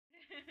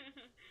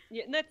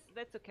Yeah,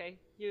 that's okay.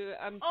 You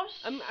Oh,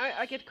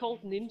 I get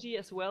called Ninji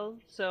as well,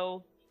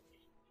 so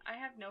I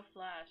have no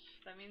flash.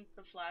 That means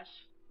the flash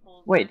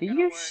holes Wait, aren't did gonna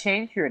you work.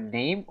 change your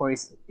name or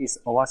is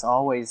was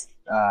always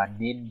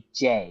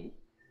Ninja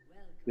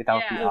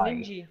without the Yeah, no I?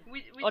 Ninji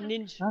we or just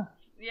Ninj, Huh,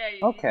 yeah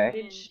you okay.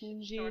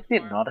 Ninji, short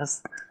Didn't form.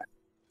 notice.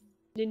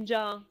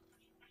 Ninja.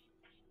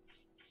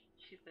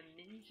 She's a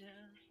ninja.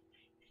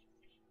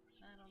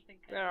 I don't think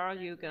I Where need are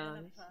that you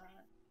guys? menopause.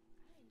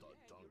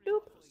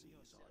 Doop.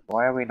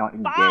 Why are we not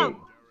in Bam!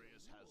 game?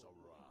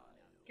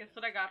 Guess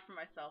what I got for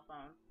my cell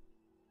phone?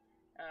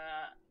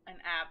 An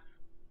app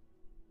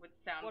with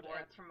What soundboards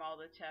app? from all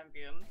the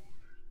champions.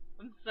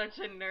 I'm such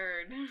a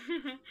nerd.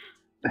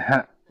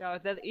 Yeah,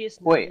 that is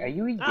Wait, nerdy. are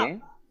you in Ow!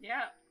 game?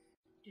 Yeah.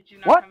 Did you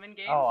not What? come in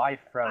game? Oh, I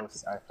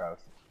froze. I froze.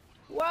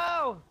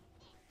 Wow!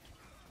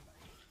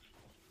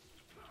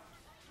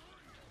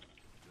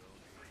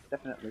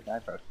 Definitely, I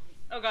froze.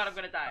 Oh god, I'm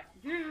gonna die.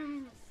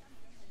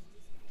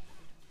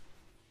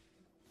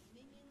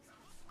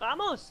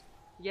 Vamos!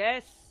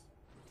 Yes!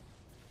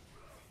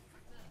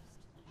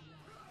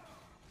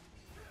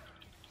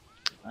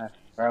 I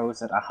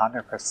froze at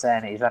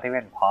 100%. Is that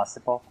even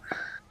possible?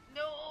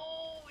 No,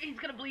 he's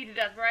gonna bleed to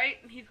death, right?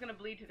 He's gonna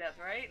bleed to death,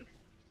 right?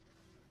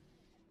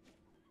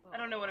 I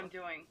don't know what I'm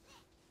doing.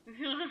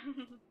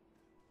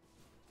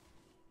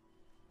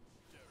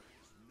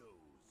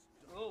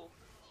 Oh.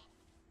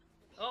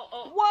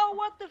 Oh. Whoa,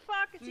 what the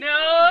fuck is he doing?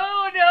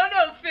 No,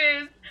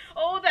 Fizz!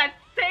 Oh, that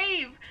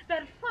save!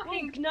 That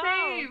fucking Gnar.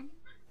 save!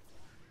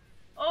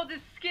 Oh,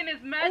 this skin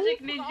is magic,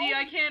 Oh, Ninji.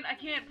 oh. I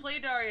can't play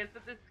Darius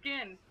with this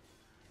skin.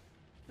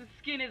 The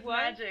skin is What?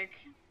 magic.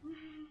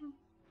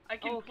 I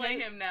can play Okay.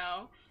 him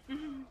now.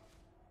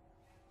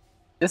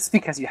 Just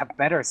because you have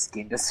better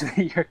skin doesn't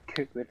mean you're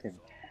good with him.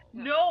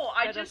 No,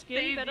 I Better just skin,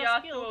 saved better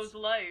Yasuo's skills.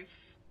 life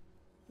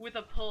with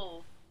a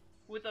pull,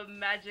 with a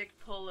magic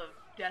pull of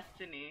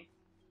destiny.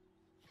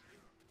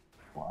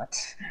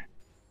 What?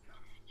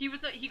 He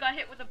got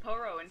hit with a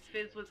Poro and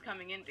Fizz was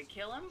coming in to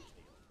kill him.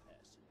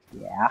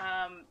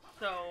 Yeah.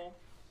 So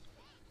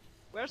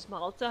Where's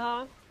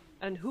Malzahar?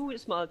 And who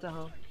is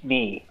Malzahar?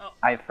 Me. Oh.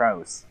 I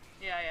froze.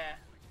 yeah.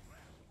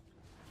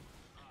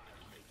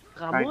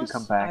 Trying to Ramos?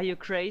 come back. Are you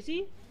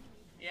crazy?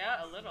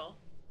 Yeah, a little.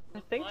 I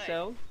think Why?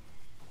 so.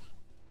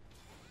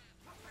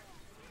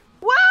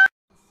 What?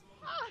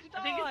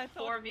 I think it's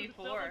thought it was a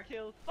 4v4. double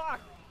kill.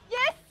 Fuck!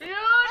 Yes! Yo,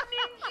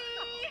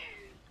 Ninji!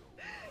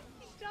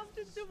 He jumped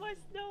into my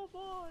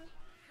snowball.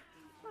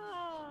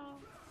 Ah.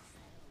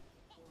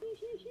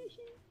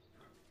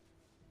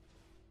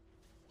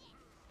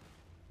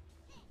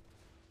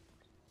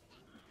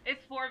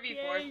 It's 4v4,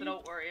 Yay. so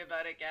don't worry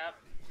about it, Gap.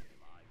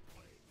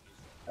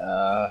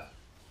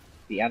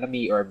 The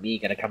enemy or me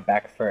gonna come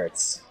back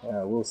first.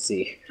 We'll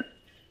see.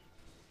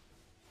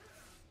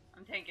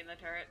 I'm tanking the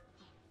turret.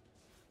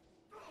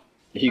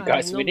 You I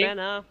guys have no winning?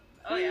 mana.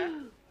 Oh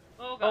yeah.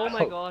 Oh Oh god. my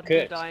Oh, god,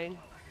 good. we're dying.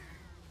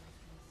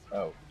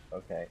 Oh,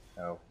 okay.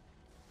 Oh.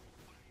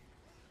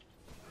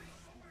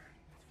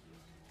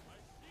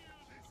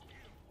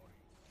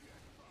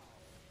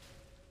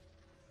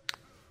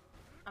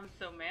 I'm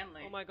so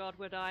manly. Oh my god,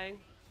 we're dying.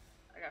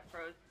 I got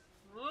froze.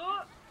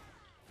 Whoa.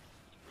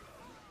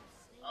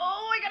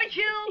 Oh, I got a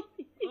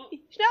kill! Ooh.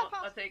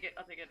 Schnellpass. I'll take it.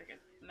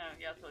 No,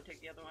 yeah, so I'll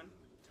take the other one.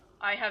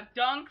 I have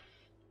dunks.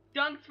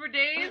 Dunks for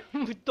days.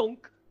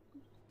 Donk.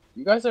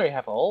 You guys already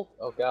have ult?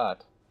 Oh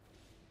god.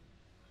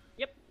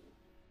 Yep.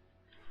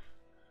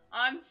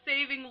 I'm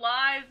saving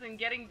lives and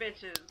getting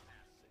bitches.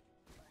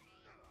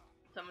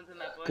 Someone's in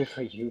that bush. Good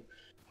for you.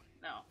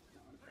 No,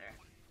 no one's there.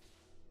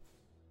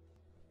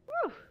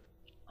 Whew.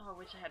 Oh, I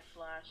wish I had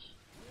flash.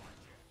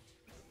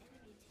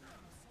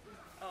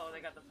 Oh,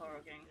 they got the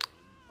Poro King.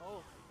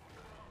 Oh.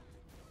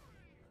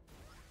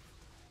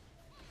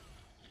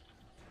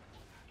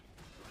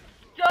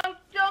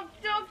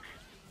 Dunk!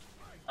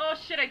 Oh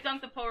shit, I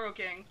dunked the Poro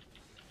King.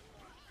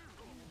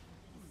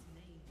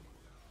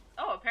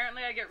 Oh,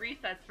 apparently I get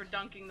resets for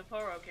dunking the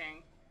Poro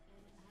King.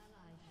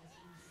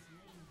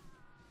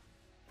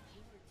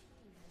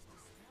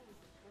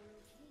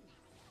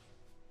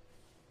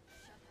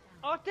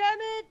 Oh damn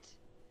it!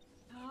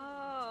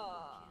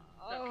 Ah.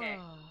 It's okay.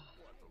 Oh.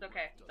 It's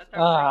okay. That's our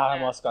Ah, first I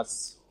match. almost got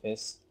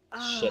pissed.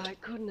 Shit. I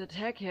couldn't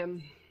attack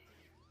him.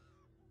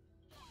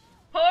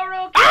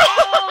 Poro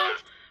kill!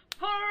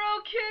 Poro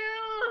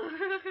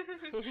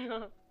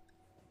kill!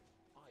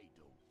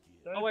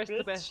 Always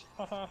the best.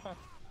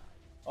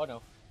 Oh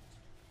no.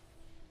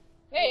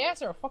 Hey,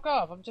 Answer, fuck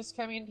off. I'm just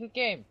coming into the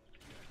game.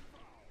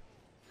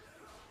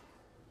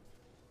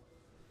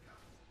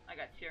 I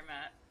got tier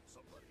mat.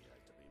 Somebody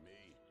had to be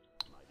me.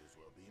 Might as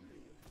well be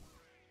me.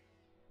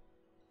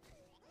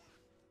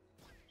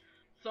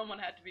 Someone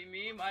had to be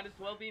me, might as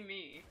well be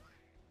me.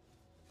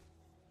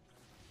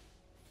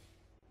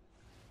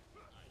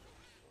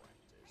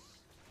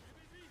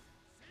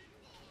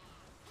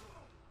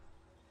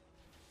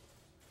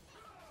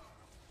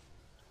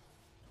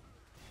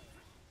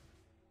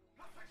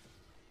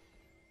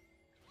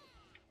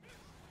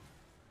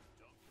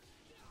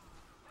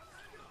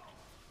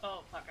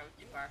 Oh fuck, I was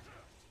too far.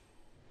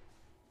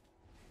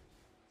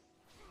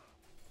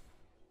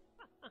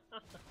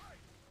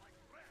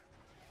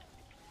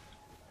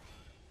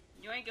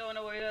 You ain't going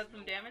away without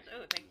some damage?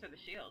 Oh, thanks for the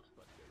shield.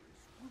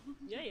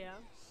 Yeah, yeah.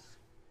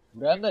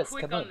 Rammus,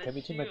 Quick come on on, the come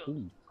into my shield.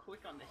 booty. Quick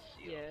on the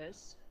shield.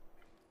 Yes.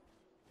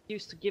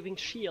 Used to giving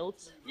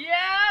shields.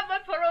 Yeah,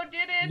 but Poro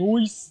did it!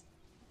 Nice!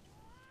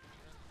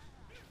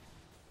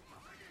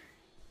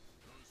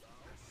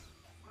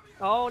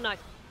 Oh, nice.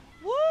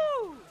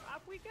 Woo!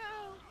 Up we go!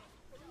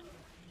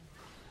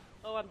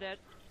 Oh, I'm dead.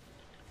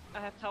 I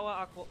have tower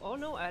aqua. Oh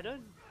no, I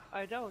don't.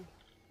 I don't.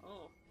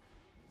 Oh.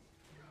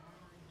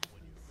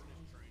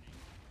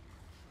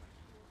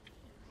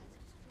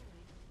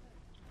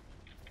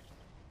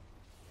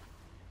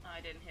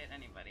 I didn't hit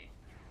anybody.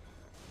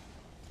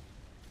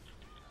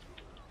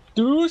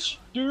 Douche!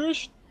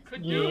 Douche!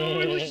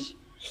 Kadoosh!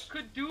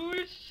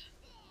 Kadoosh!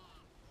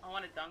 I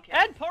want to dunk him.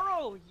 And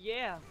Poro!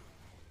 Yeah!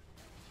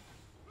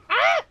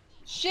 Ah!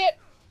 Shit!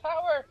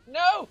 Tower!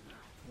 No!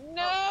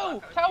 No! Oh,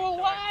 fuck, I was Tower, too short.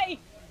 why?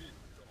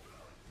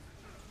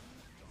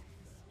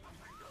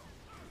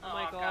 Oh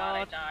my god, I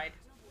God. died.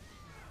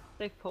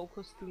 They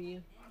focused me.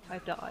 I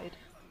died.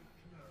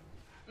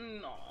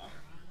 No.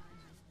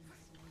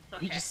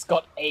 It's We okay. just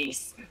got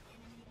ace.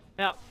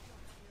 Yeah.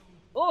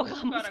 Oh,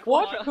 got Ramos a What?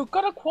 quadra. Who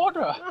got a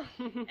quadra?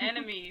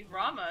 Enemy,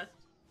 Ramos.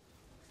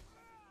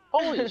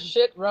 Holy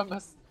shit,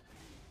 Rammus.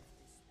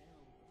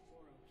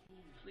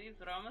 Please,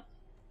 Ramos.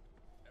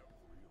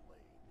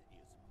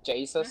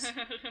 Jesus.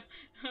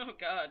 Oh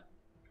god.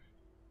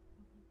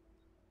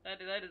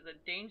 That is a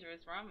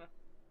dangerous Ramos.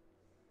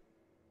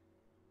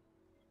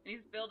 And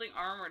he's building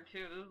armor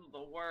too. This is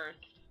the worst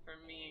for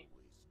me.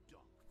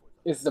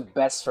 It's the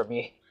best for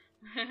me.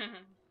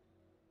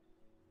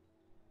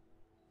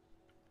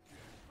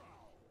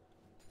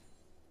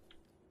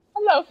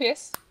 Hello,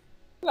 Fizz.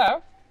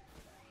 Hello.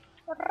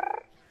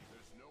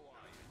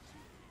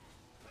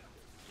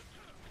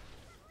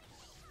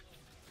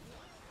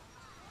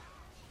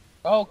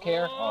 Oh,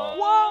 care. Oh.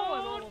 Whoa!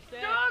 I'm almost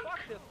dead. Dunk! Fuck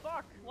the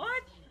fuck.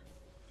 What?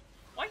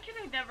 Why can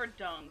I never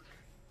dunk?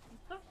 I'm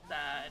so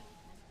sad.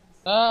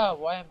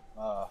 Why am...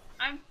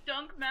 I'm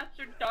Dunk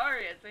Master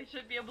Darius. I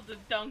should be able to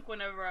dunk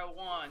whenever I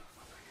want.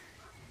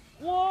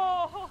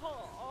 Whoa!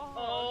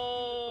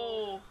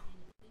 Oh.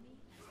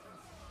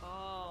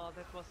 Oh,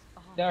 that was.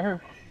 Oh. No.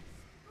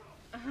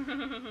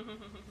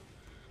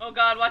 Oh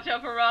god, watch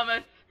out for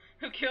Ramos.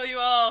 He'll kill you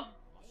all.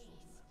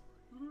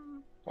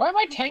 Why am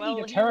I tanking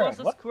Well, the he turret? was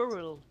a What?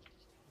 squirrel.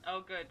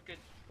 Oh good, good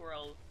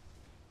squirrels.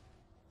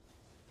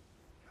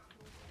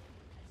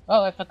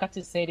 Oh, I forgot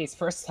to say this.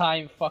 First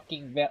time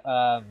fucking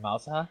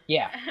Malzahar?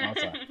 Yeah,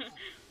 Malzahar.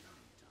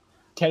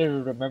 Can't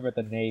even remember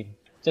the name.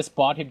 Just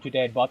bought him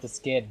today and bought the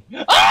skin.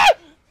 Ah!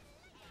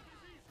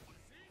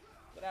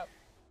 Get out.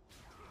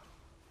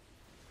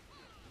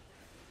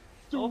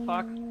 Oh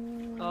fuck.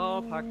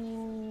 Oh fuck.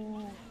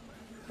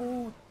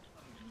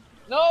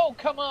 No,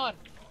 come on!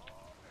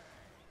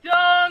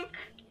 Dunk!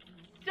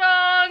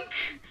 Dunk!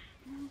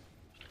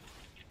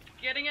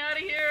 Getting out of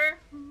here.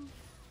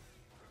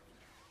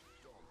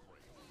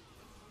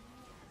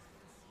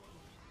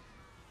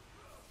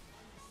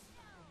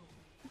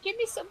 Give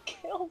me some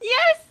kills.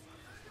 Yes!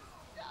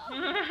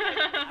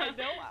 I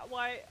know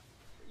why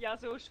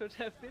Yasuo should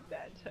have did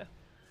that.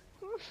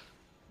 Oh,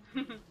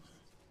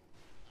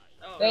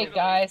 Hey really?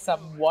 guys, I'm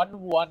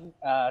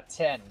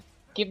 1-1-10.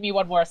 Give me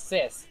one more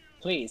assist,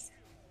 please.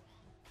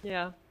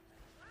 Yeah.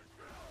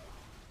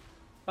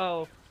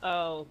 Oh.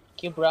 Oh.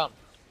 Kill Brown.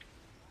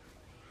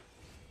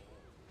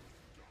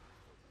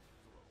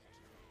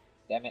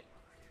 Damn it.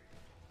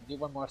 Do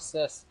one more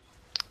assist.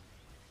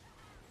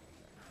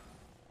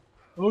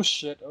 Oh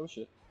shit, oh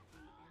shit.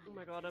 Oh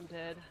my god, I'm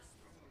dead.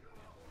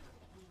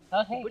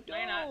 Oh hey. But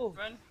Why not? no.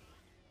 Run.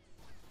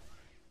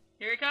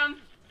 Here he comes.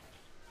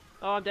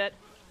 Oh, I'm dead.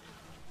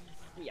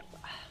 Yep.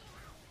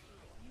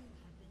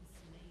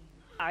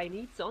 I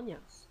need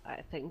Sonya's,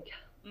 I think.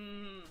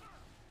 Mmm.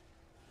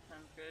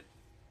 Sounds good.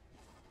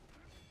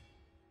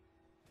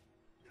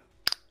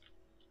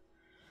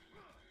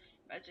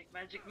 Magic,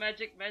 magic,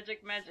 magic,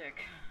 magic, magic.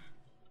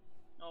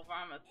 Oh,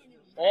 Ramos.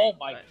 Oh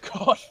my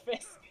god,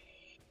 Fizz.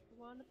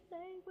 Wanna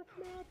play with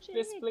magic?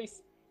 Fizz,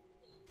 please.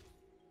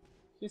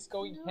 He's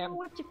going Know ham.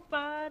 what you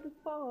fighting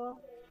for?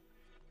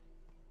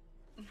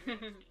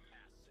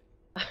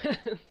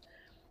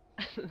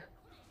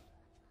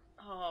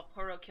 Oh,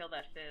 Poro killed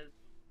that Fizz.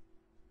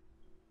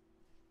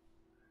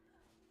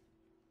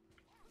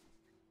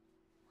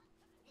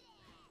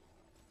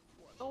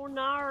 Oh,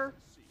 Gnar.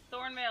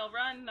 Thornmail,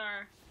 run,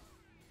 Gnar.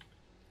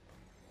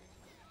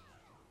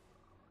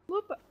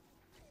 Whoop.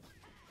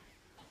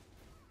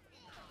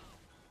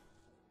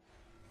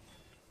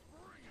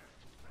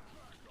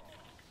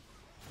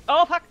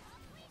 Oh, fuck.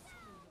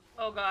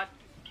 Oh god.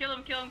 Kill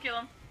him, kill him, kill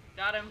him.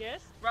 Got him.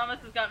 Yes? Ramos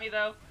has got me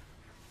though.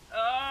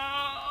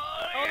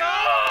 Oh, Oh, no!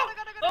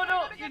 no! Oh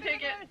no, you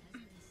take it.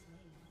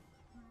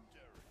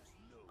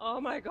 Oh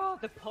my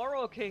god, the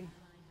Poro King.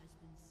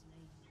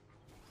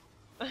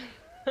 The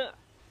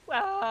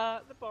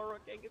Poro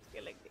King is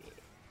killing me.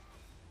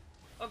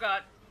 Oh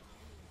god.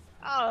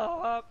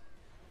 Oh,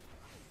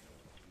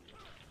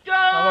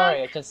 Dunk! Don't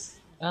worry, I just...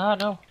 Oh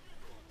no.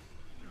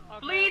 okay,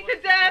 Bleed what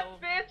to death,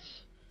 the hell?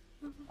 bitch!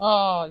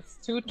 Oh, it's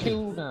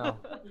 2-2 now.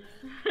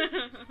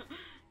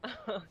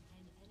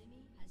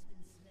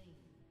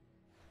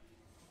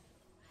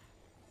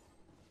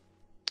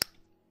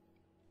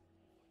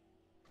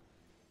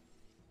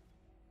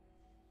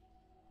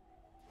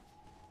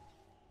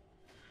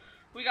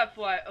 We got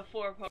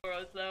four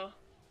Poros though,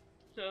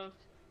 so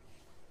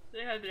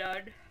they have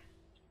none.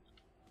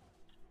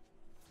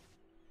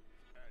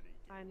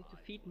 I need to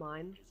feed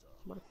my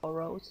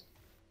Poros.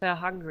 They're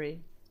hungry.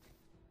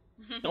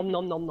 Nom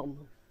nom nom nom.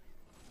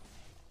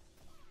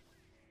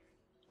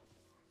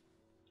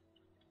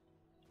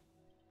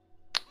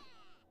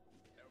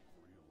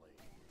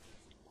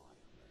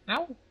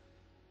 Ow!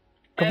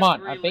 Come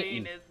on, I Every bet lane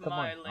you. is Come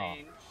my on.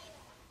 lane.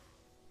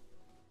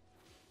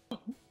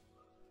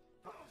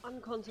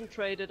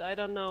 Unconcentrated, I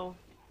don't know.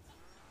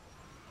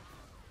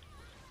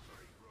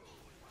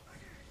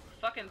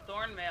 Fucking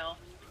Thornmail.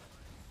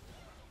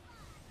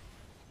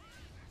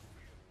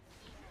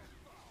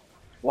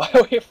 Why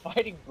are we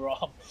fighting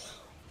Braum?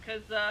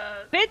 Cause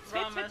Fits,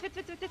 Rama- fits.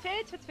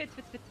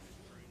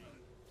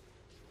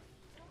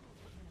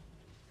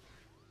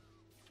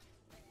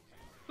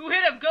 Who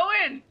hit him? Go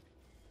in!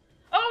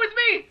 Oh, it's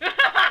me!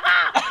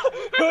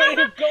 Who did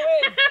it go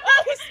in?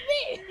 Oh, it's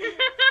me!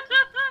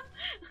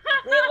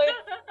 Really?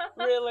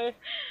 Really?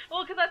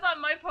 Well, because I thought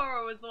my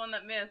Poro was the one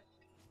that missed.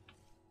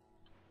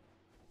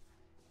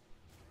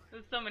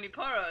 There's so many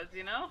Poros,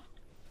 you know?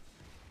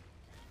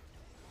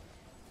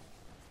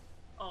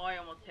 Oh, I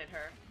almost hit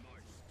her.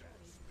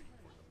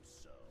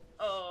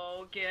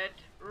 Oh, get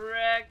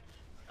wrecked.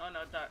 Oh,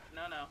 no,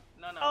 no.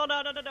 Oh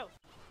no.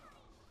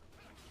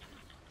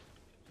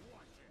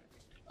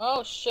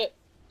 Oh shit.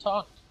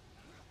 Taunt.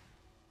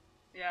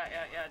 Yeah.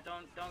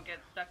 Don't get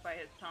stuck by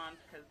his taunt,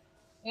 cause.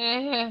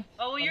 Eh.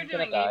 Oh, well, you're I'm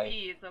gonna doing die. AP.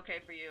 It's okay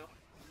for you.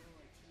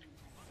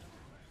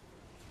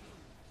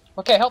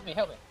 Okay, help me.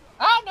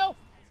 Ah, no!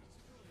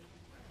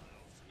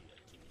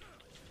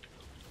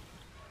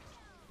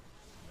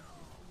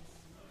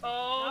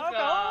 Oh, No, go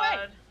away.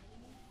 God.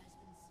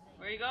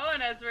 Where you going,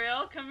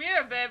 Ezreal? Come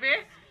here,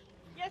 baby.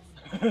 Yes.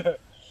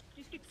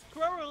 Just get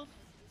squirrels.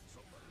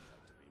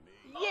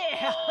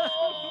 Yeah.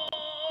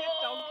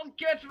 Oh,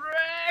 get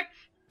wrecked.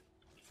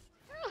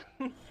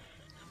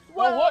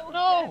 Oh, what?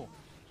 No!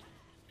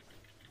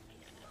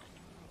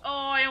 Oh,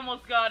 I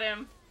almost got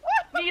him.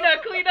 Nina,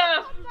 clean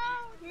up.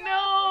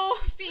 No,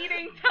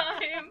 feeding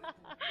time.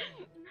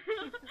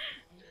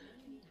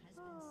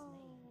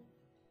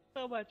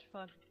 So much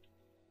fun.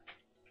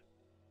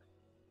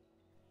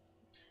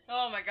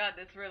 Oh my God,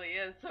 this really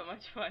is so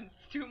much fun.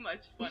 It's too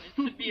much fun.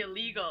 It should be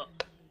illegal.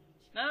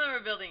 Now that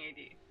we're building AD,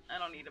 I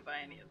don't need to buy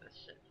any of this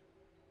shit.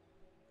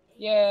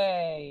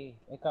 Yay!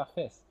 I got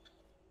fist.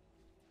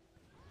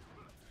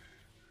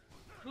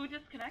 Who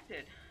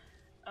disconnected?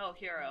 Oh,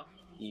 Hero.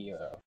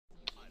 Hero.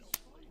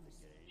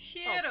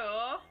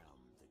 Hero.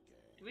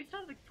 Do we still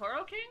have the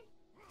Poro King?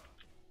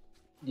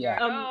 Yeah.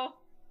 Oh.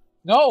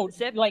 No!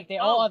 Seb- Like, they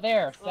all oh. are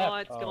there. Seb. Oh,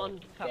 it's gone.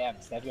 Damn,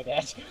 Seb, you're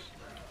dead.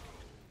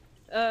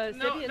 Sebby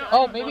and no. I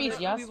Oh, won- maybe it's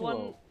we Yasuo.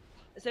 won-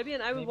 Sebby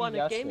and I Maybe won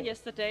a game Yasuo.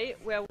 yesterday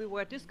where we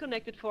were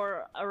disconnected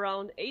for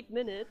around 8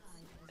 minutes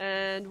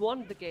and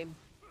won the game.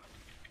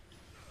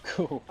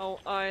 Cool. Oh,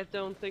 I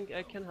don't think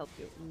I can help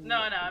you. No,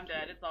 I'm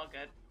dead. It's all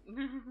good.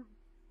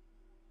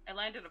 I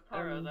landed a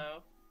Poro, though,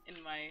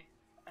 in my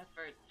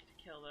efforts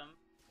to kill them.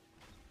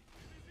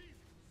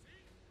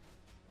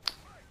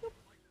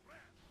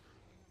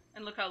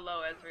 And look how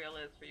low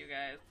Ezreal is for you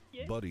guys.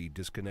 Yeah. Buddy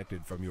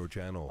disconnected from your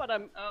channel. But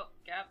I'm Oh,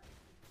 Gap.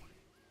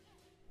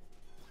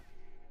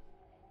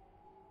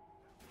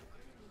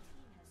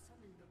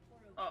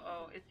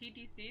 Uh-oh, is he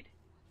DC'd?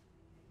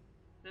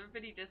 Is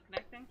everybody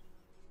disconnecting?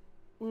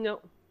 no.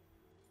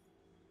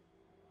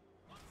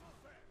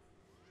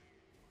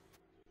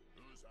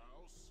 Whose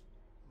house?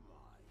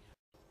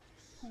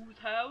 Whose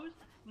house?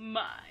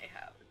 My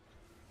house.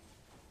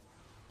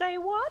 Say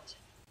what?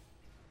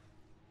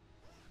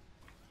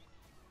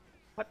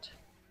 What?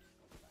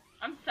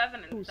 I'm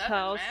 7 and Whose 7,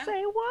 house? man.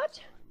 Say what?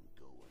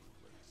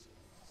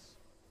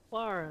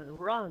 Warren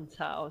Ron's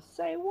house.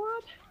 Say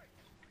what?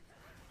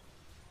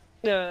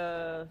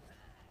 I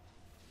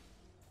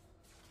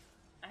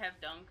have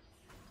dunks.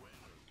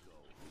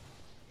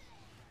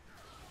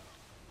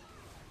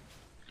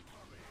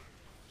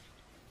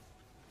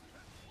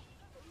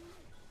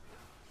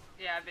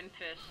 Yeah, I've been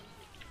fished.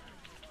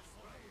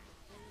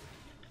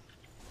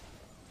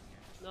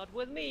 Not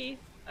with me.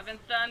 I've been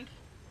stunned.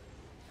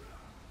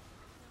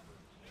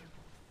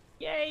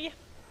 Yay!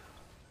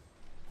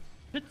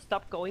 Should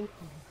stop going.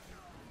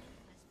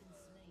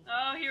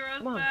 Oh, Hero's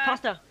Come on, back.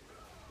 faster!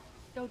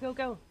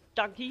 Go,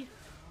 donkey!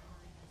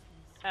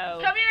 Oh.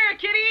 Come here,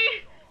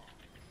 kitty!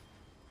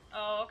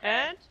 Oh, okay.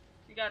 And?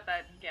 You got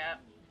that,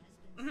 Gap.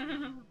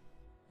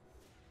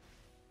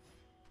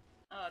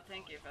 Oh,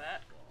 thank you for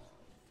that.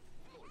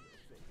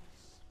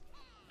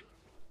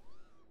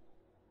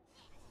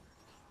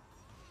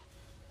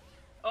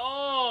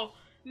 Oh,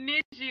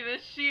 Niji the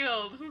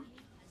shield.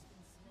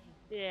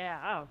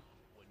 Yeah.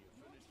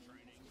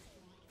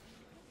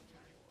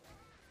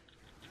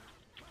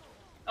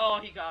 Oh,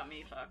 he got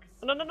me, fuck.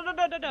 No, no, no, no,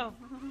 no, no, no.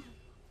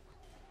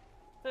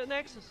 The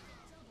Nexus.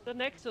 The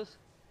Nexus.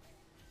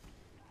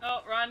 Oh,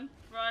 run,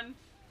 run.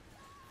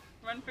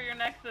 Run for your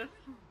Nexus.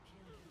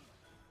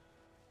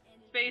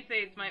 Space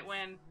Aids might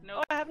win. Oh,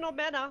 Nope. I have no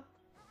mana.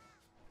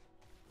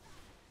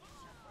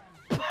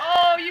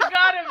 Oh, you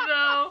got him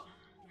though!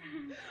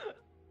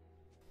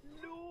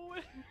 Lul.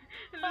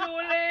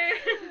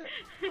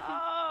 Lule!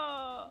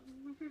 Ah.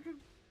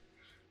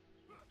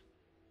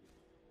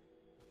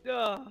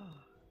 Ah.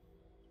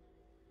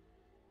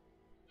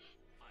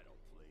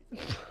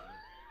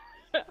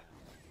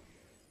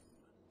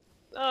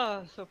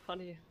 Ah, so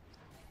funny.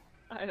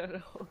 I don't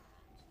know.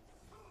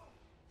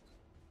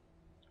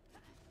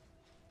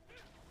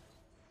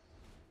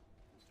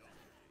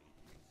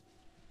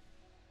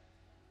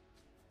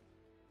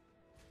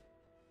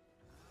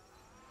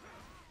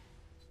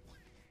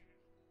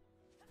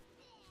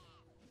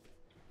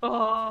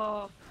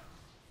 Oh.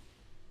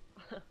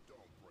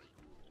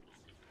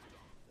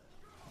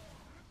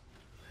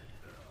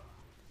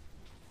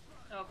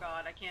 Oh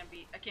god, I can't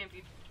be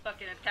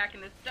fucking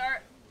attacking this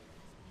dart.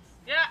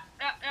 Yeah.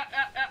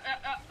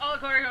 Oh,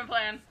 according to my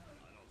plan.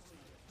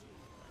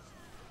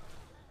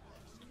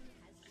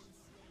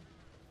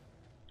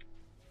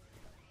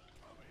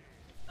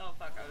 Oh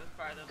fuck, I was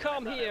farther than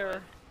Come I thought I here.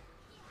 was.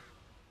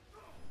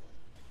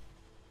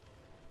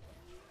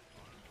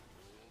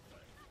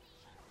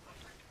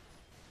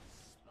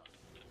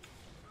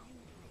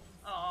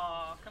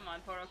 Oh, come on,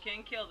 Poro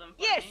King, kill them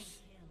for Yes. me.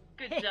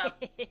 Good job.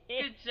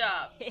 Good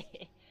job.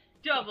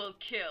 Double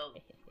kill.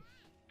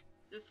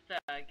 Just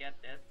get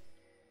this.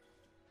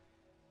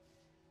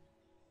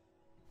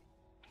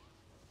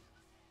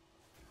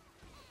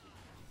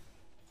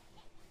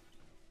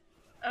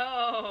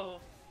 Oh.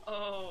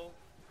 Oh.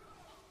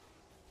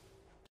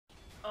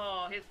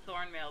 Oh, his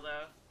thorn mail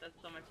though. Does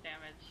so much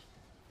damage.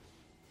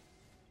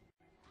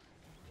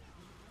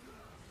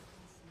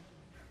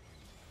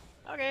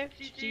 Okay.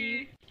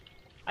 GG.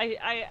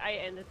 I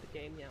ended the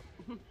game,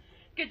 yeah.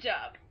 Good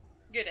job.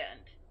 Good end.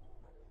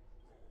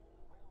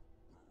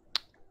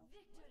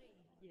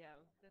 Yeah,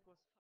 that was